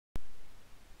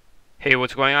Hey,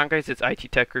 what's going on, guys? It's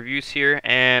IT Tech Reviews here,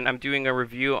 and I'm doing a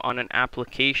review on an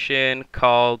application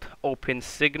called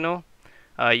OpenSignal.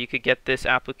 You could get this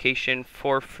application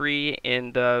for free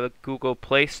in the Google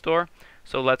Play Store.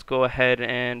 So let's go ahead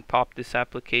and pop this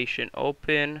application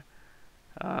open.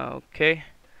 Okay.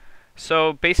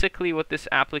 So basically what this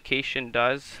application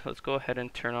does, let's go ahead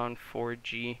and turn on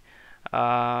 4G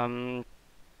and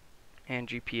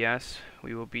GPS.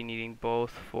 We will be needing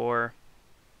both for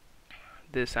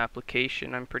this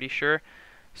application, I'm pretty sure.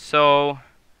 So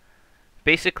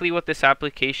basically what this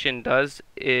application does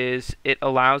is it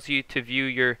allows you to view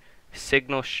your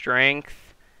signal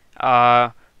strength,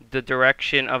 the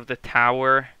direction of the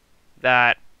tower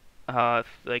that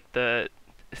like the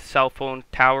cell phone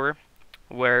tower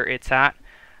where it's at.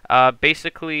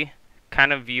 Basically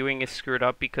kind of viewing is screwed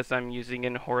up because I'm using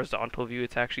in horizontal view.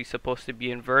 It's actually supposed to be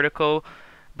in vertical,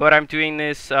 but I'm doing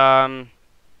this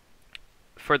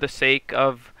for the sake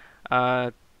of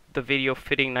the video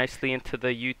fitting nicely into the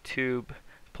YouTube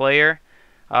player.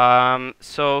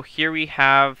 So here we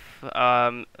have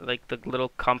like the little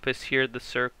compass here, the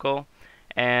circle,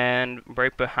 and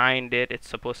right behind it, it's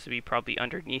supposed to be probably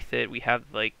underneath it, we have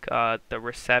like the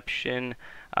reception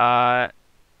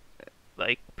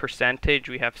like percentage.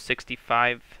 We have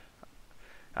 65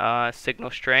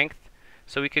 signal strength.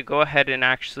 So we could go ahead and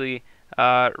actually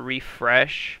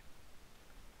refresh.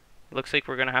 Looks like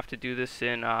we're gonna have to do this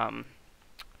in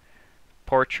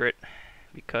portrait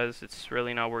because it's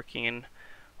really not working in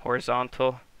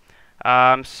horizontal.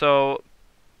 So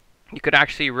you could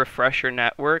actually refresh your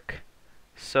network.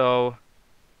 So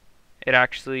it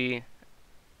actually,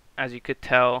 as you could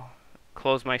tell,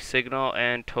 closed my signal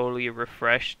and totally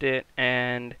refreshed it,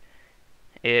 and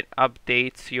it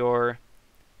updates your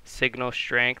signal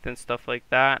strength and stuff like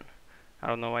that. I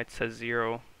don't know why it says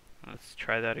 0. Let's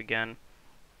try that again.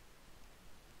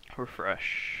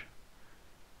 Refresh.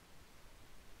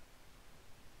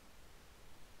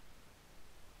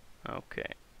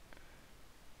 Okay.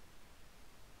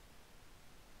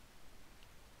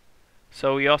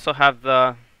 So we also have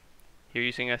you're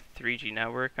using a 3G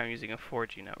network, I'm using a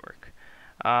 4G network.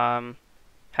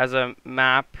 Has a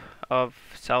map of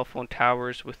cell phone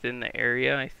towers within the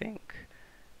area, I think.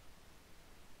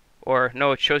 Or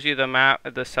no, it shows you the map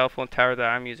of the cell phone tower that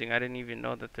I'm using. I didn't even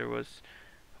know that there was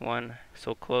one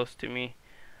so close to me.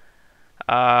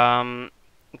 Then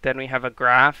we have a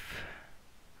graph,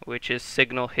 which is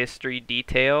signal history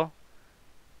detail.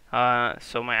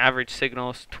 So my average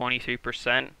signal is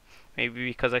 23%, maybe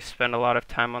because I spend a lot of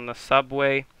time on the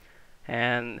subway,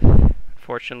 and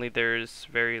unfortunately there's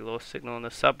very low signal in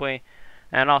the subway,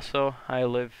 and also I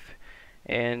live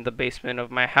in the basement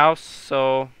of my house,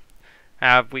 so I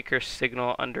have weaker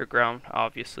signal underground,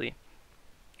 obviously,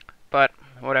 but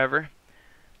whatever.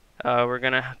 We're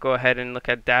gonna go ahead and look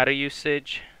at data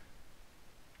usage.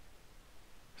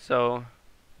 So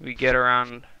we get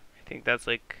around, I think that's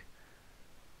like,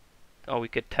 oh, we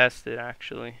could test it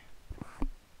actually.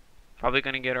 Probably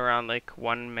gonna get around like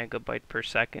 1 megabyte per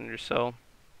second or so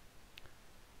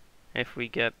if we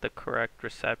get the correct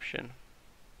reception.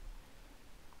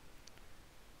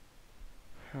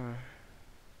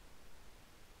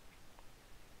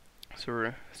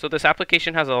 So this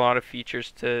application has a lot of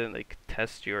features to like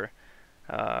test your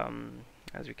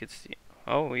as we could see.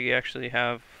 Oh, we actually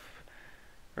have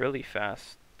really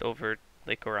fast, over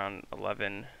like around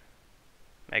 11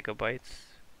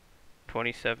 megabytes,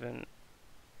 27,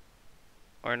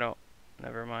 or no,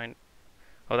 never mind.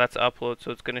 Oh, that's upload, so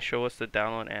it's going to show us the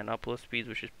download and upload speeds,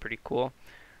 which is pretty cool.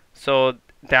 So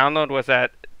download was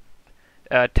at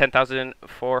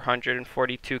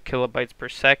 10,442 kilobytes per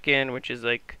second, which is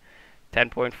like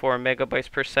 10.4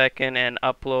 megabytes per second, and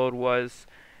upload was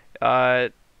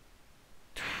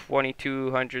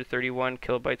 2,231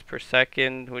 kilobytes per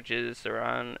second, which is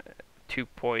around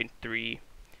 2.3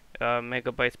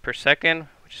 megabytes per second,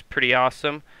 which is pretty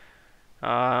awesome.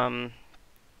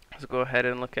 Let's go ahead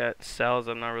and look at cells.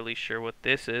 I'm not really sure what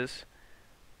this is.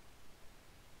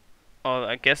 Oh,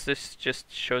 I guess this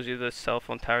just shows you the cell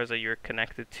phone towers that you're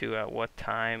connected to at what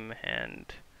time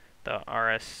and the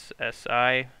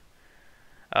RSSI.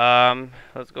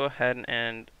 Let's go ahead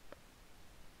and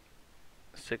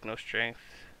signal strength.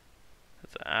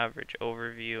 That's an average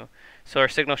overview. So our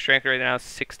signal strength right now is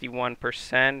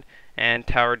 61%, and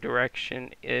tower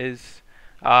direction is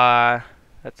I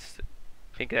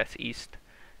think that's east.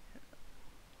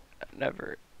 No,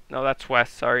 that's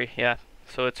west, sorry. Yeah,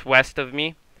 so it's west of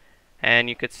me, and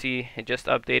you could see it just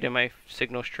updated. My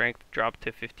signal strength dropped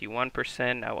to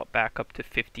 51%, now back up to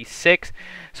 56.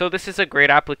 So this is a great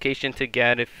application to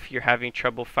get if you're having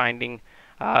trouble finding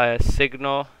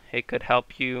signal. It could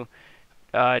help you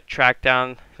track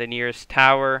down the nearest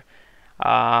tower.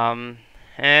 And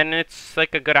it's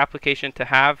like a good application to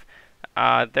have.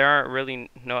 There aren't really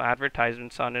no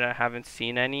advertisements on it. I haven't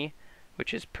seen any,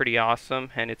 which is pretty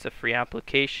awesome, and it's a free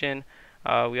application.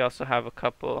 We also have a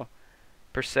couple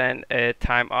percent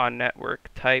time on network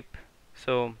type,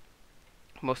 so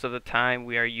most of the time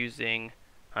we are using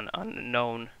an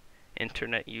unknown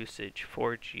internet usage.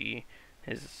 4G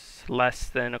is less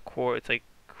than a quarter. It's like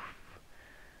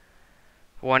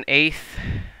 1/8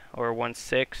 or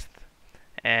 1/6,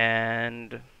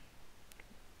 and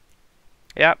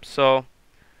yep. So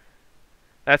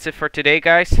that's it for today,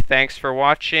 guys. Thanks for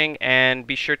watching, and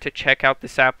be sure to check out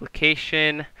this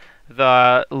application.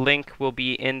 The link will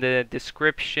be in the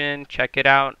description. Check it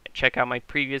out. Check out my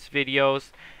previous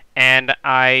videos. And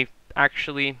I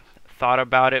actually thought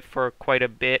about it for quite a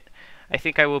bit. I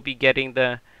think I will be getting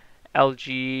the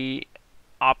LG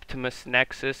Optimus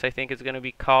Nexus, I think it's going to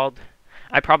be called.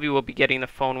 I probably will be getting the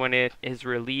phone when it is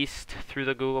released through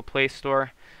the Google Play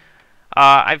Store.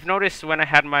 I've noticed when I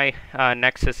had my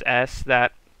Nexus S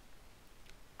that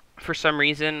for some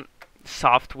reason,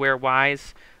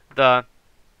 software-wise, the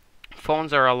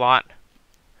phones are a lot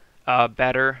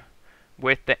better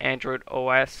with the Android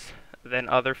OS than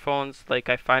other phones. Like,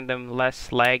 I find them less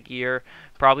laggier,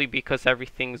 probably because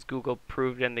everything's Google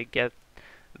approved and they get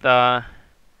the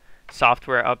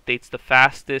software updates the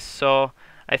fastest. So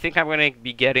I think I'm going to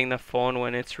be getting the phone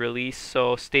when it's released,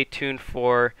 so stay tuned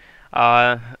for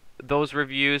those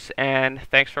reviews. And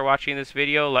thanks for watching this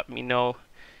video. Let me know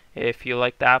if you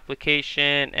like the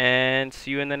application, and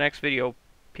see you in the next video.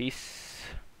 Peace.